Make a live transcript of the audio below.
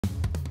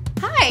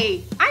Hi,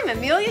 I'm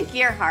Amelia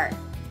Gearheart.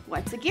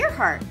 What's a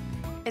Gearheart?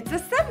 It's a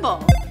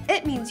symbol.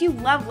 It means you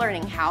love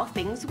learning how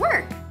things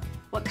work.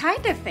 What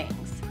kind of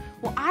things?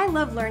 Well, I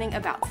love learning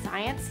about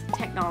science,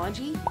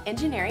 technology,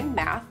 engineering,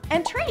 math,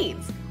 and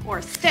trades, or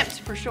STEMT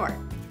for short.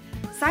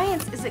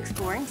 Science is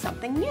exploring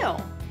something new.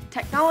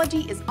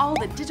 Technology is all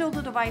the digital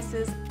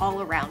devices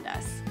all around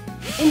us.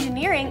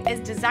 Engineering is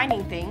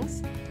designing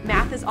things.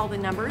 Math is all the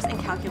numbers and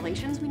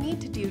calculations we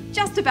need to do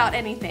just about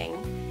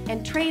anything.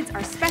 And trades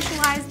are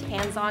specialized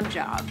hands-on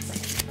jobs.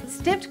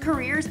 STEMT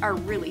careers are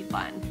really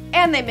fun,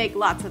 and they make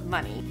lots of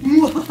money.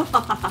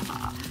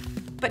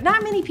 But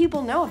not many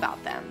people know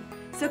about them.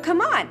 So come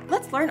on,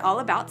 let's learn all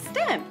about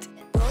STEMT.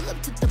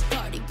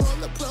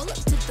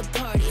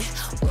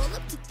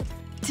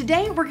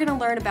 Today we're going to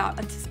learn about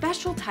a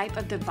special type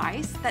of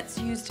device that's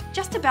used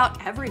just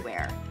about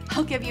everywhere.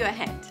 I'll give you a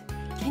hint.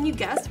 Can you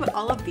guess what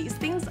all of these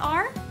things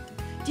are?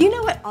 Do you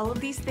know what all of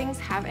these things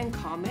have in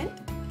common?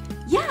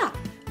 Yeah,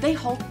 they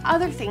hold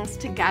other things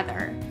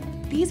together.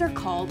 These are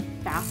called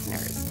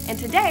fasteners, and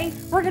today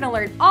we're going to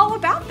learn all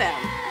about them.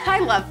 I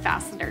love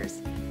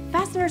fasteners.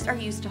 Fasteners are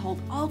used to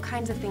hold all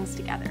kinds of things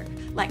together,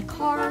 like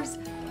cars,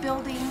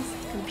 buildings,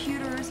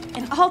 computers,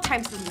 and all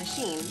types of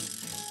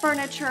machines,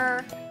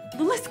 furniture.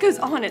 The list goes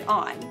on and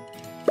on.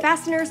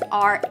 Fasteners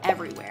are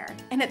everywhere,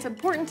 and it's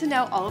important to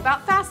know all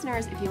about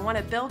fasteners if you want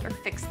to build or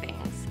fix things.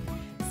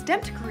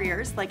 STEMT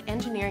careers like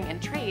engineering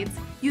and trades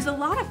use a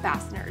lot of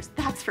fasteners,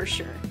 that's for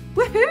sure.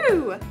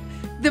 Woohoo!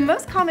 The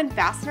most common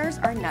fasteners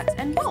are nuts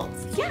and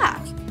bolts.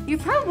 Yeah,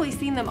 you've probably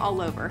seen them all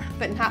over,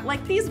 but not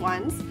like these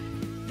ones.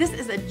 This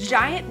is a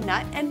giant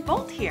nut and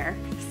bolt here.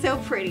 So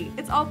pretty,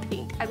 it's all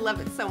pink, I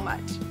love it so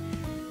much.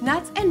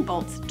 Nuts and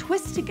bolts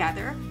twist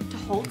together to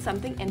hold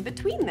something in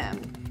between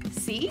them.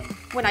 See,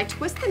 when I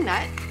twist the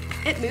nut,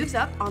 it moves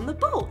up on the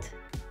bolt.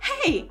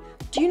 Hey,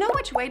 do you know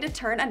which way to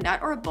turn a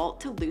nut or a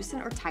bolt to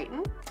loosen or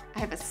tighten? I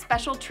have a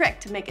special trick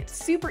to make it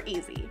super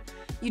easy.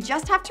 You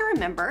just have to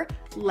remember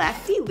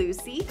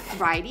lefty-loosey,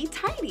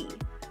 righty-tighty.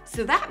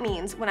 So that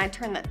means when I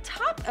turn the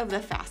top of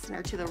the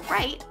fastener to the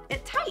right,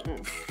 it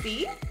tightens,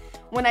 see?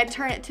 When I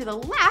turn it to the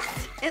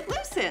left, it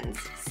loosens,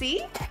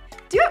 see?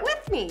 Do it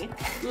with me.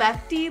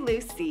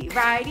 Lefty-loosey,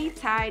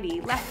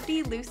 righty-tighty,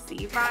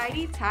 lefty-loosey,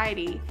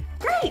 righty-tighty.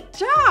 Great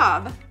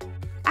job!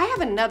 I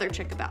have another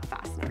trick about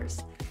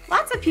fasteners.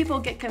 Lots of people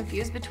get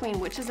confused between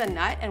which is a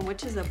nut and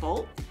which is a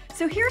bolt,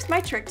 so here's my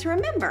trick to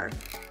remember.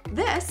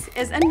 This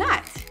is a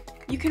nut.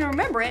 You can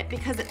remember it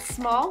because it's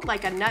small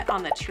like a nut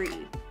on the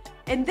tree.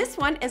 And this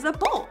one is a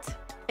bolt.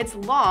 It's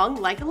long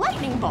like a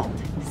lightning bolt.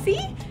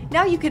 See?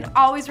 Now you can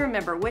always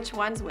remember which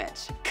one's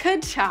which.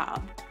 Good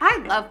job! I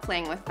love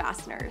playing with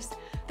fasteners.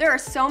 There are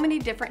so many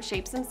different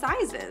shapes and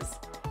sizes.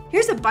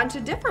 Here's a bunch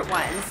of different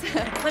ones.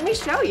 Let me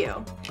show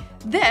you.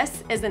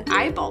 This is an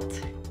eye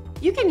bolt.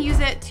 You can use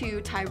it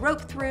to tie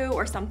rope through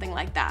or something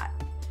like that.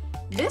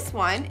 This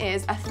one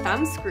is a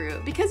thumb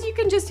screw because you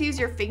can just use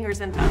your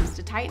fingers and thumbs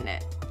to tighten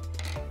it.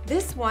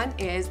 This one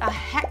is a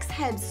hex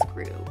head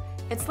screw.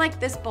 It's like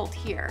this bolt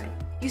here.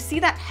 You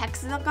see that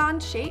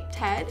hexagon-shaped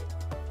head?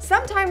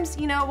 Sometimes,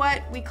 you know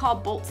what we call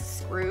bolts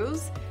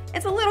screws?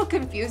 It's a little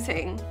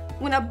confusing.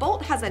 When a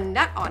bolt has a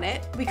nut on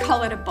it, we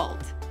call it a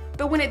bolt.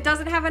 But when it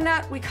doesn't have a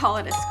nut, we call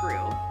it a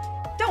screw.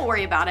 Don't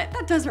worry about it,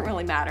 that doesn't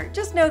really matter.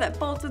 Just know that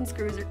bolts and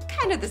screws are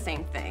kind of the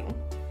same thing.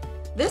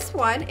 This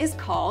one is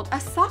called a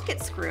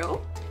socket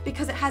screw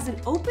because it has an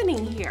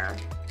opening here.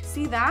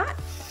 See that?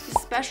 A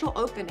special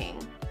opening.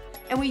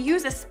 And we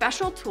use a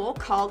special tool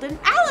called an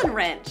Allen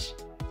wrench.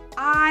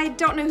 I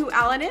don't know who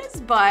Allen is,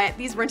 but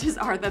these wrenches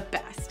are the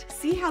best.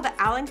 See how the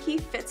Allen key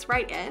fits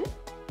right in?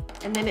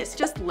 And then it's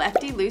just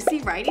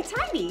lefty-loosey,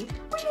 righty-tighty.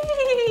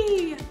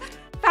 Whee!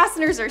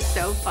 Fasteners are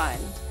so fun.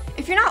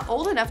 If you're not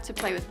old enough to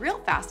play with real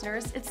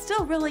fasteners, it's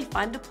still really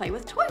fun to play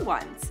with toy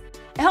ones.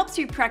 It helps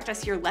you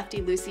practice your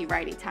lefty-loosey,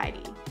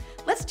 righty-tighty.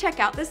 Let's check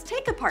out this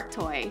take-apart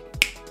toy.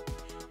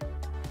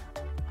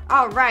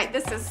 All right,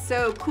 this is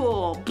so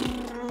cool.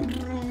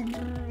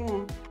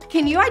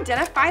 Can you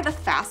identify the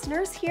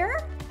fasteners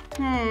here?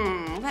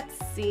 Let's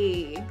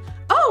see.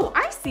 Oh,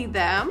 I see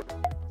them.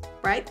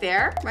 Right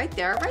there, right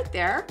there, right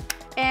there.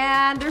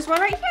 And there's one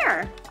right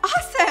here.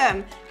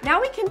 Awesome! Now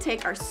we can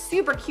take our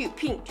super cute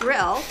pink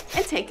drill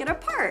and take it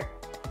apart.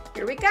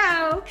 Here we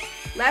go.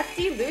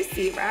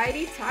 Lefty-loosey,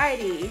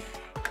 righty-tighty.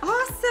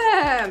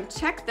 Awesome!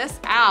 Check this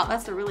out.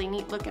 That's a really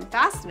neat looking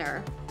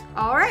fastener.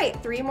 All right,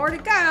 3 more to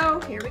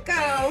go. Here we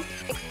go.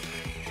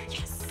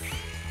 Yes!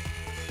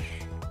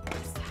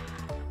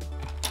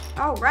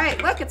 All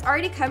right, look, it's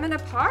already coming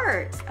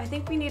apart. I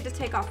think we need to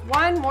take off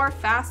one more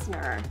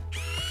fastener.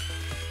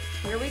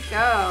 Here we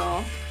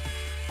go.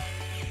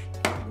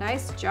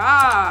 Nice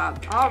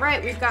job. All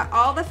right, we've got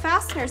all the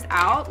fasteners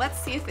out. Let's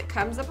see if it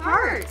comes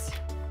apart.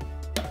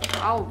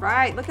 All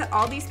right, look at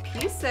all these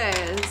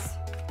pieces.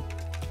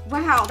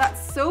 Wow,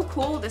 that's so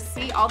cool to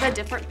see all the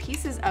different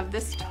pieces of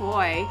this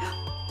toy.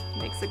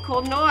 Makes a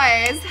cool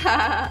noise.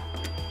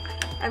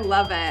 I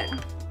love it.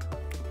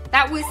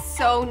 That was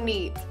so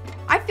neat.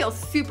 I feel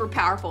super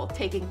powerful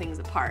taking things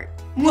apart.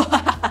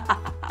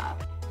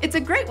 It's a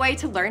great way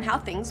to learn how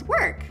things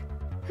work.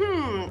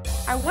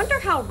 I wonder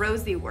how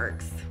Rosie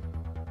works.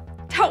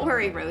 Don't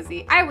worry,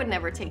 Rosie, I would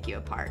never take you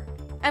apart,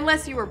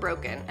 unless you were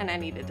broken and I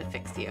needed to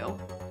fix you.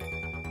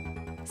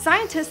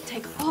 Scientists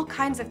take all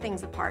kinds of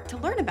things apart to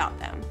learn about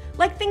them,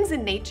 like things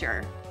in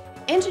nature.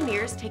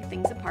 Engineers take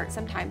things apart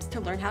sometimes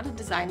to learn how to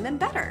design them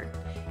better.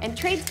 And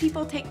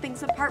tradespeople take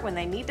things apart when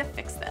they need to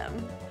fix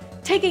them.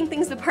 Taking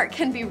things apart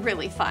can be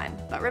really fun,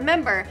 but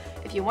remember,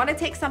 if you want to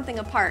take something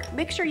apart,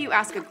 make sure you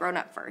ask a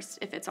grown-up first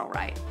if it's all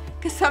right,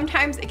 because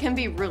sometimes it can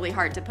be really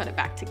hard to put it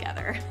back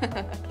together.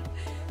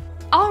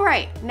 All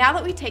right, now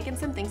that we've taken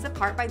some things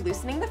apart by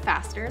loosening the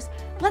fasteners,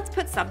 let's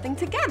put something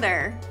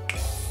together.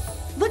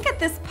 Look at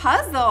this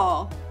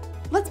puzzle.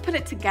 Let's put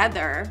it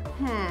together.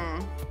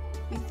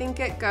 You think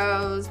it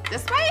goes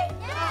this way?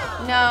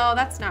 No,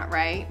 that's not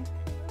right.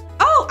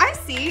 Oh, I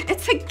see,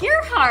 it's a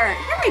Gearheart.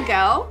 Here we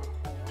go.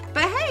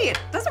 But hey, it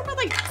doesn't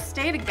really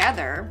stay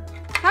together.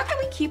 How can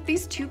we keep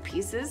these two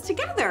pieces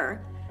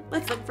together?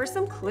 Let's look for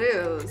some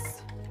clues.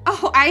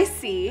 Oh, I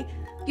see.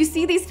 You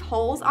see these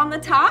holes on the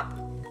top?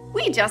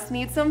 We just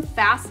need some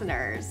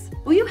fasteners.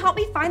 Will you help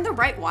me find the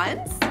right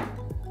ones?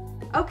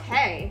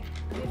 Okay,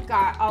 we've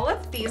got all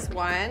of these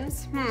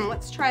ones.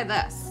 Let's try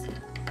this.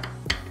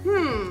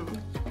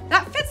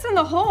 That fits in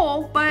the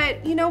hole,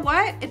 but you know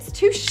what? It's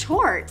too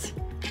short.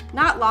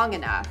 Not long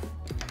enough.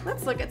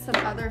 Let's look at some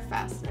other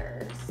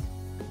fasteners.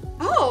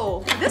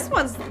 Oh, this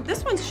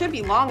one should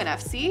be long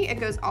enough. See, it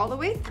goes all the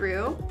way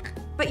through.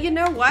 But you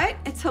know what?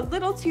 It's a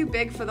little too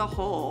big for the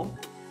hole.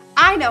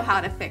 I know how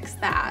to fix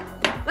that.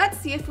 Let's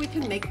see if we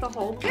can make the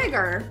hole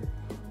bigger.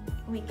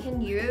 We can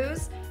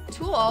use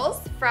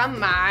tools from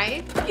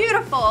my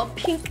beautiful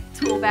pink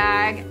tool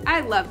bag. I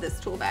love this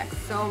tool bag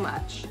so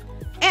much.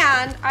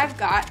 And I've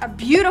got a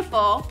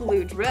beautiful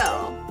blue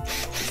drill.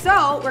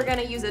 So we're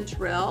gonna use a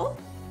drill,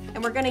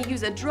 and we're gonna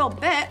use a drill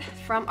bit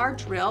from our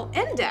drill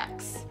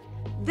index.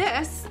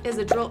 This is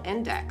a drill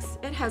index.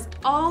 It has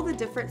all the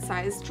different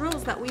size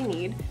drills that we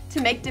need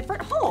to make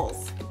different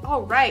holes.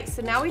 All right,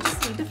 so now we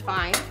just need to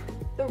find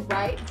the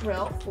right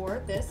drill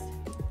for this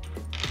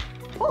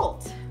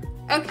bolt.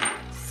 Okay,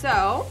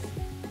 so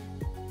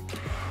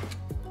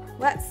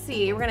let's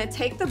see. We're gonna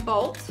take the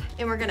bolt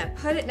and we're gonna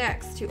put it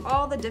next to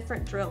all the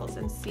different drills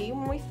and see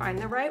when we find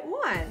the right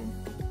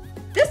one.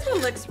 This one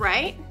looks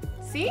right.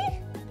 See?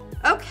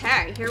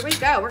 Okay, here we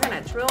go. We're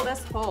gonna drill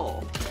this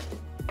hole.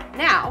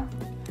 Now,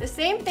 the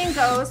same thing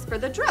goes for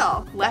the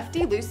drill,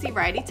 lefty-loosey,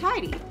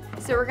 righty-tighty.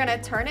 So we're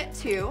gonna turn it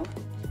to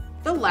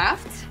the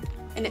left,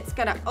 and it's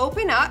gonna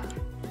open up,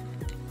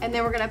 and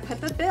then we're gonna put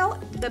the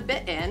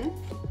bit in,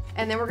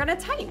 and then we're gonna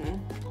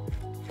tighten.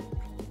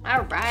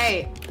 All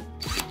right,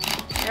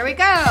 there we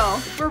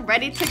go. We're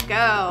ready to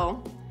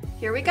go.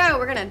 Here we go,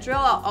 we're gonna drill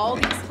out all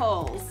these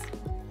holes.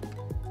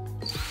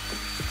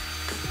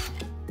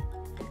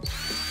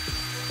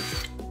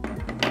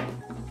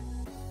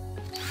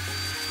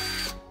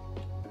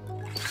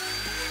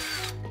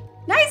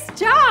 Nice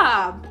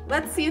job!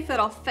 Let's see if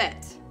it'll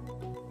fit.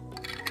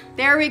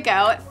 There we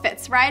go, it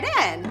fits right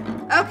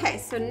in. Okay,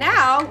 so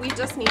now we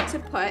just need to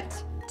put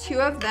two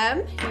of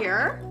them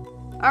here.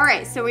 All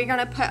right, so we're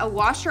gonna put a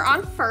washer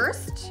on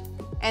first,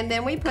 and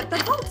then we put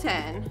the bolt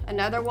in.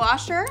 Another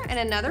washer and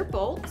another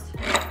bolt.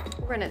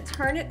 We're gonna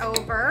turn it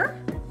over,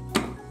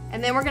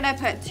 and then we're gonna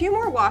put two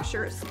more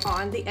washers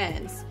on the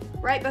ends,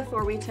 right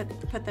before we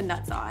put the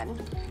nuts on.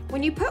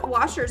 When you put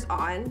washers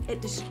on,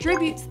 it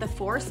distributes the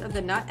force of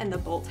the nut and the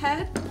bolt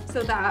head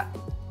so that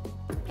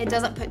it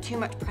doesn't put too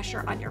much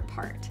pressure on your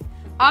part.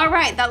 All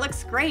right, that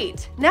looks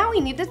great. Now we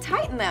need to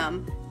tighten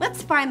them.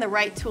 Let's find the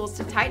right tools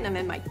to tighten them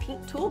in my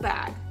pink tool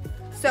bag.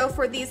 So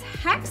for these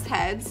hex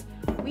heads,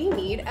 we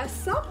need a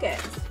socket.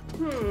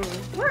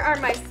 Where are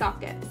my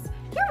sockets?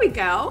 Here we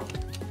go.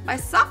 My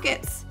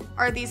sockets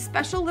are these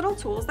special little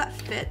tools that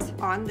fit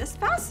on this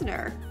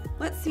fastener.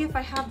 Let's see if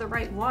I have the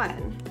right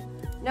one.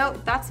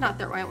 Nope, that's not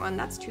the right one.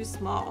 That's too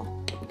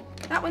small.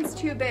 That one's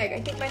too big.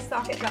 I think my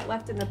socket got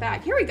left in the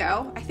bag. Here we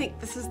go. I think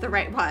this is the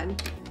right one.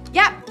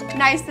 Yep,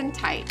 nice and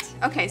tight.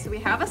 Okay, so we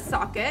have a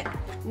socket.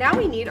 Now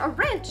we need a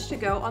wrench to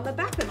go on the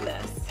back of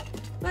this.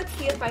 Let's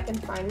see if I can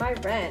find my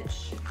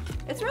wrench.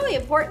 It's really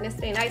important to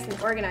stay nice and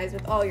organized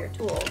with all your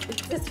tools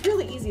because it's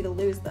really easy to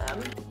lose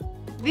them.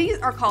 These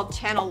are called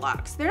channel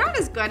locks. They're not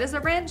as good as a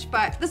wrench,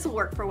 but this will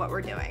work for what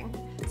we're doing.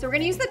 So we're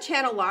gonna use the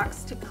channel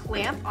locks to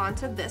clamp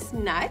onto this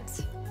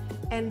nut,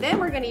 and then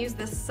we're gonna use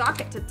this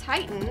socket to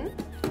tighten,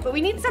 but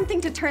we need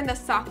something to turn the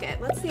socket.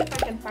 Let's see if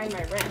I can find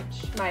my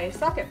wrench, my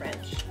socket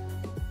wrench.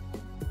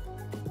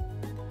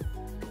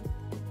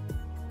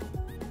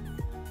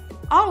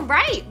 All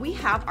right, we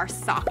have our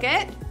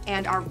socket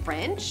and our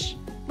wrench.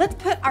 Let's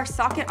put our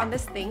socket on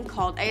this thing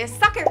called a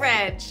socket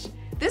wrench.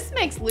 This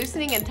makes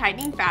loosening and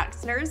tightening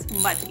fasteners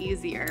much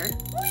easier.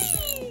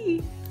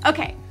 Whee!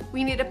 Okay,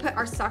 we need to put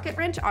our socket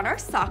wrench on our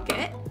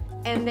socket,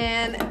 and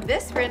then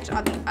this wrench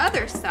on the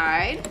other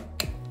side.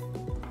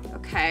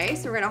 Okay,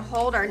 so we're gonna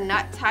hold our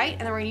nut tight,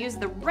 and then we're gonna use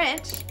the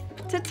wrench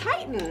to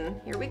tighten.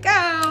 Here we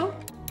go.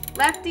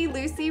 Lefty,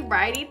 loosey,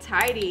 righty,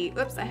 tighty.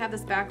 Oops, I have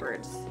this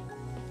backwards.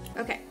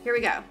 Okay, here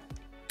we go.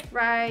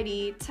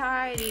 Righty,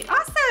 tighty.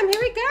 Awesome,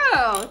 here we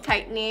go.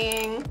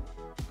 Tightening.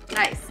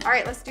 Nice. All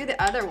right, let's do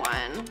the other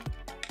one.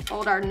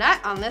 Hold our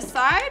nut on this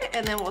side,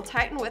 and then we'll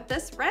tighten with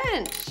this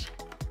wrench.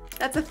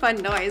 That's a fun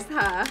noise,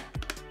 huh?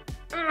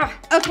 Ugh.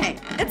 Okay,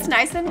 it's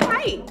nice and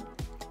tight.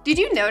 Did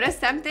you notice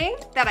something?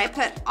 That I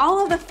put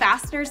all of the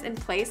fasteners in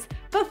place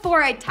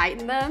before I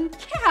tighten them?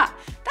 Yeah,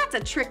 that's a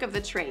trick of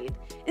the trade.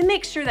 It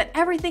makes sure that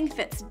everything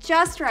fits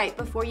just right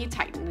before you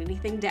tighten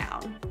anything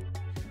down.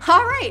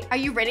 All right, are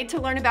you ready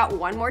to learn about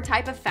one more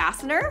type of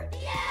fastener?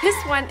 Yeah.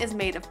 This one is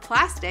made of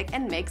plastic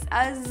and makes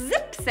a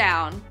zip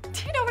sound.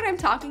 Do you know what I'm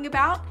talking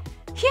about?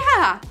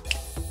 Yeah.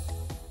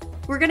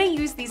 We're gonna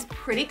use these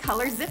pretty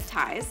color zip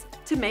ties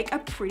to make a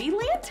pretty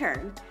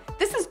lantern.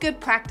 This is good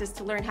practice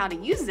to learn how to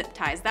use zip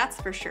ties, that's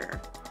for sure.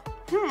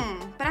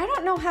 But I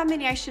don't know how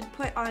many I should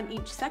put on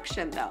each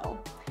section though.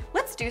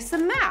 Let's do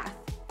some math.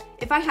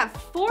 If I have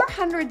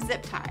 400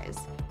 zip ties,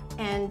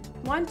 and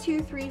 1,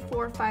 2, 3,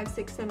 4, 5,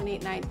 6, 7,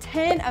 8, 9,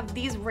 10 of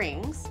these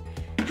rings,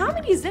 how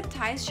many zip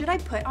ties should I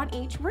put on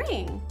each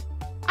ring?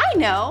 I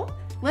know!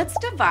 Let's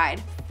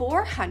divide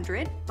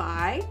 400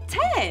 by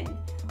 10.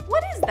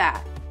 What is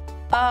that?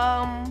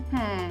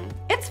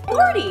 It's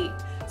 40.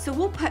 So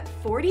we'll put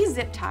 40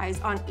 zip ties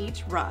on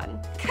each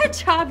rung. Good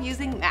job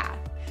using math.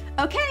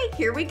 Okay,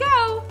 here we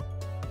go.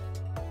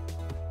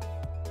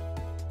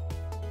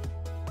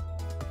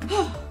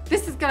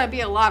 This is gonna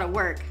be a lot of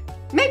work.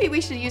 Maybe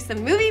we should use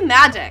some movie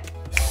magic.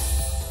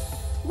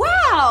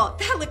 Wow,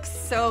 that looks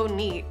so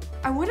neat.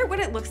 I wonder what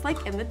it looks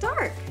like in the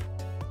dark.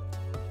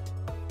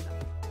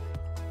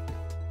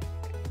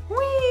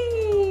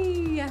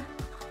 Whee!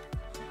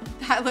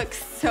 That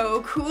looks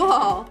so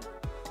cool.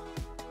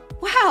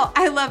 Wow,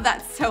 I love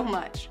that so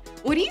much.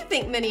 What do you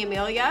think, Mini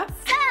Amelia?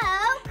 So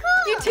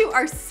cool! You two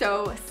are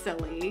so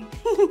silly.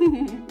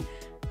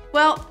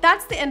 Well,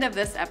 that's the end of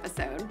this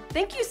episode.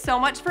 Thank you so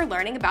much for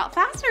learning about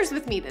fasteners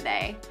with me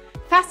today.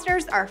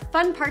 Fasteners are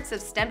fun parts of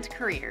STEMT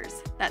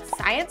careers. That's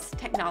science,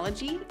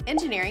 technology,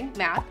 engineering,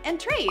 math, and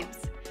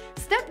trades.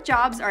 STEMT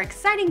jobs are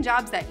exciting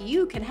jobs that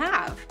you can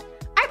have.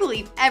 I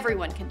believe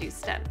everyone can do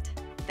STEMT.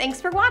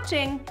 Thanks for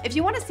watching. If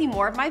you want to see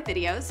more of my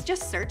videos,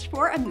 just search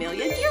for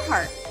Amelia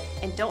Gearheart.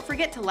 And don't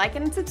forget to like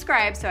and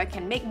subscribe so I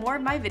can make more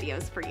of my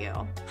videos for you.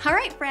 All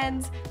right,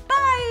 friends,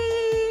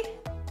 bye!